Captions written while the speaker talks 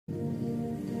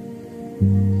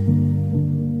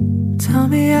Tell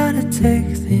me how to take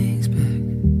things back.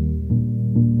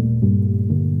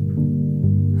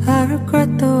 I regret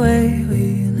the way we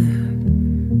left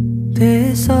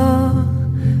this all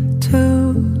to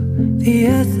the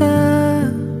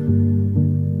ether,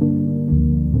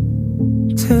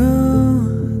 to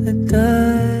the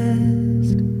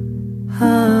dust.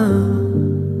 How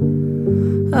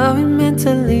are we meant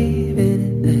to leave it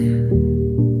there?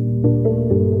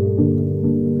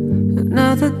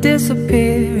 Another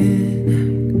disappearing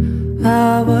act.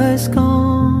 I was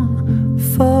gone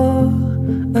for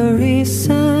a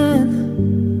reason.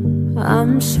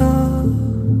 I'm sure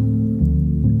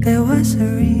there was a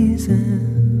reason.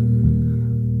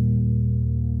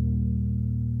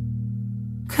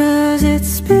 'Cause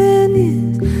it's been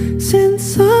years since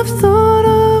I've thought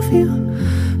of you,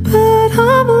 but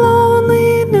I'm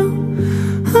lonely now.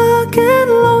 I get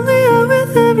lonelier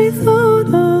with every thought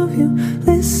of you.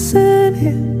 Listen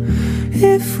here,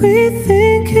 if we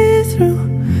think it through,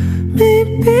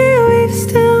 maybe we've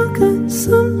still got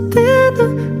something to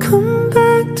come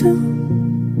back to.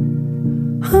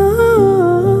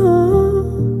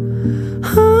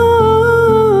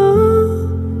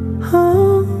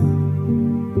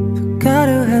 Forgot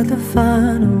who had the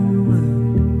final word.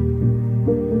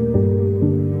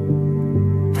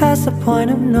 Past the point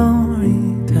of no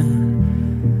return.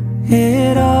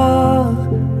 It all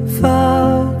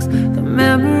fogs the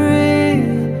memory,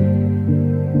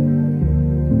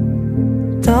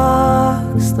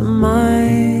 darks the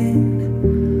mind.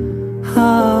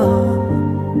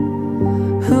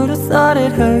 Who'd have thought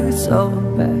it hurt so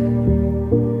bad?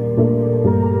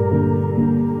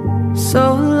 So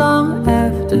long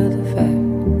after the fact,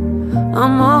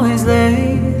 I'm always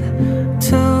late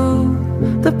to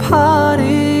the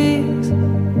parties,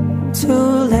 too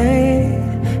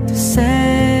late to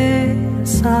say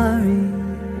sorry.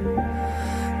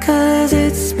 'Cause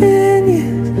it's been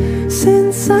years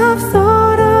since I've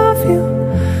thought of you,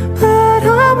 but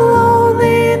I'm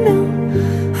lonely now.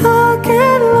 I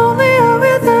get lonelier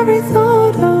with every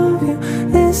thought of you.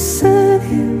 Listen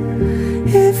here,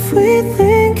 if we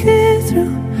think it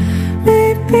through,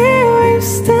 maybe we've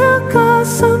still got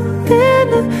something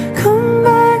to come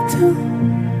back to.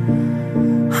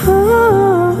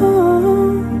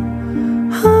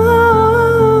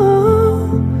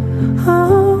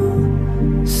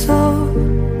 So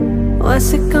what's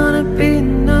it gonna be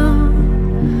now?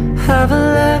 Have I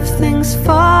left things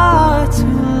far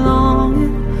too long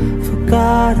and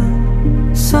forgotten?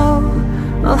 So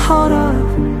I'll hold up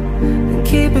and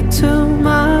keep it to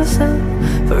myself,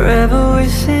 forever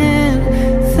wishing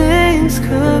things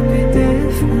could be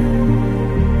different.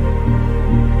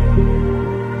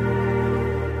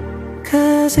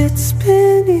 'Cause it's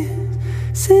been years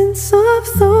since I've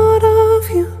thought